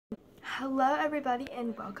Hello everybody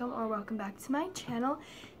and welcome back to my channel.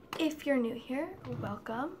 If you're new here,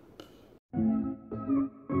 welcome.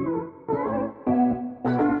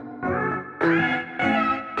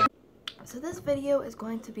 So this video is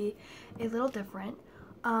going to be a little different.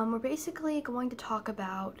 We're basically going to talk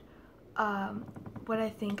about what I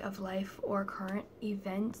think of life or current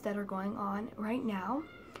events that are going on right now.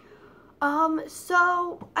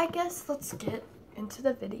 So I guess let's get into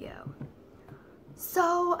the video.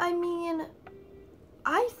 So, I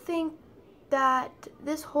think that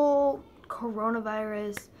this whole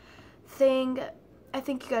coronavirus thing, I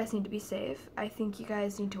think you guys need to be safe. I think you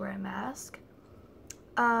guys need to wear a mask.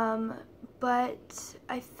 But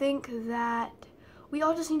I think that we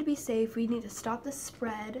all just need to be safe. We need to stop the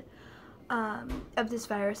spread of this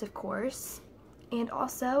virus, of course. And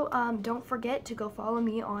also, don't forget to go follow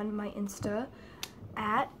me on my Insta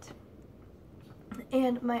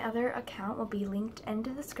and my other account will be linked in the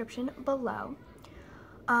description below.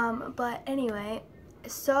 But anyway,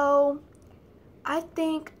 so I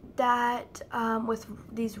think that with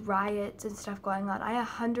these riots and stuff going on, I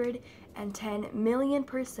 110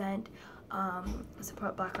 million%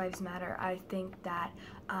 support Black Lives Matter. I think that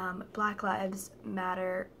Black Lives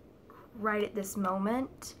Matter right at this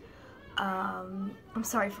moment. I'm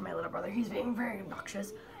sorry for my little brother, he's being very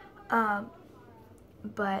obnoxious.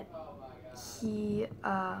 But he,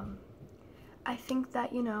 I think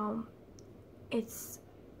that, you know, it's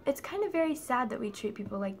kind of very sad that we treat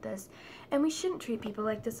people like this, and we shouldn't treat people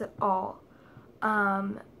like this at all.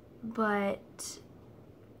 But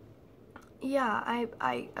yeah,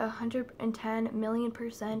 I 110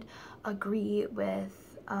 million% agree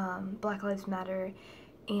with Black Lives Matter,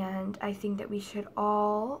 and I think that we should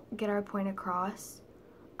all get our point across.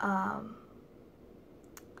 But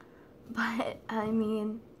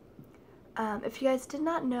if you guys did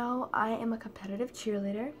not know, I am a competitive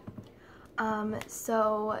cheerleader.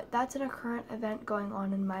 So that's a current event going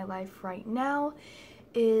on in my life right now,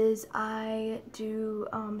 is I do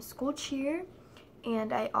school cheer,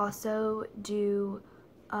 and I also do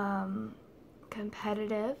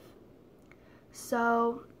competitive.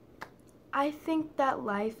 So I think that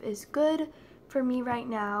life is good for me right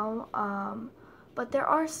now, but there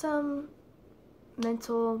are some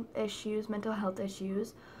mental health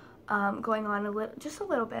issues going on just a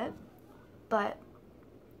little bit.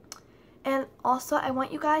 And also I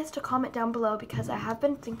want you guys to comment down below, because I have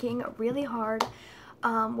been thinking really hard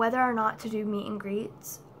whether or not to do meet and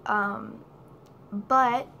greets,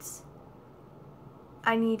 but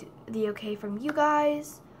I need the okay from you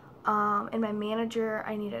guys, and my manager,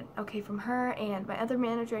 I need an okay from her, and my other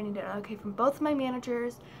manager, I need an okay from both of my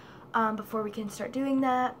managers before we can start doing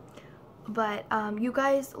that. But you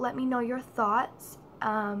guys let me know your thoughts,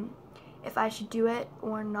 if I should do it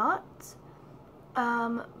or not.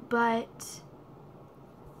 But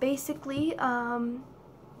basically,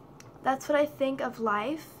 that's what I think of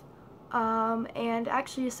life. And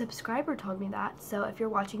actually a subscriber told me that, so if you're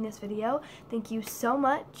watching this video, thank you so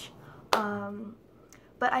much.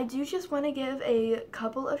 But I do just want to give a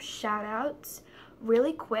couple of shout outs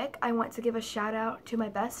really quick. I want to give a shout out to my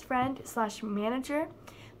best friend / manager,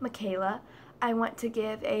 Michaela. I want to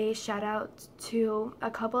give a shout out to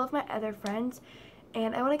a couple of my other friends,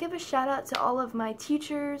 and I want to give a shout out to all of my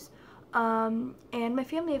teachers and my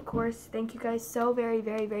family, of course. Thank you guys so very,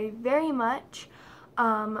 very, very, very much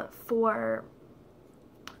for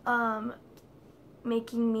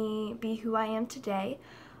making me be who I am today.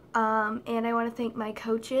 And I want to thank my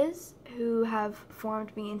coaches who have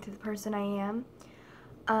formed me into the person I am.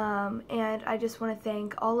 And I just want to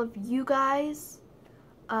thank all of you guys,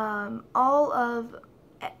 all of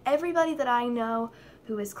everybody that I know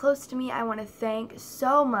who is close to me. I want to thank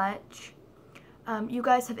so much. You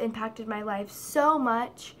guys have impacted my life so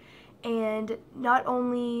much, and not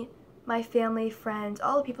only my family, friends,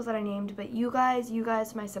 all the people that I named, but you guys,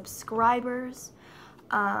 my subscribers,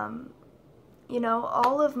 you know,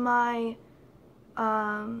 all of my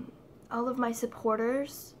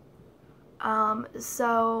supporters.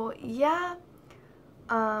 So yeah,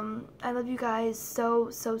 I love you guys so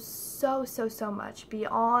much,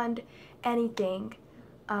 beyond anything.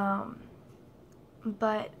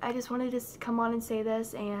 But I just wanted to come on and say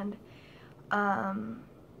this, and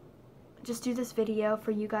just do this video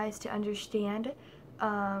for you guys to understand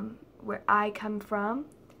where I come from.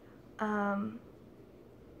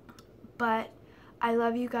 But I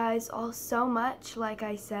love you guys all so much. Like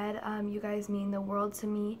I said, you guys mean the world to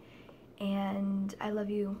me, and I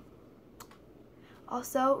love you.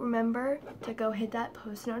 Also, remember to go hit that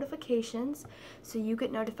post notifications so you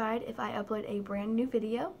get notified if I upload a brand new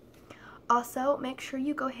video. Also, make sure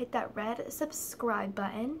you go hit that red subscribe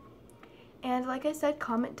button, And like I said,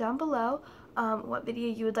 comment down below what video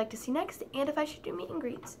you would like to see next and if I should do meet and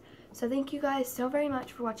greets. So thank you guys so very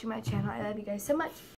much for watching my channel. I love you guys so much.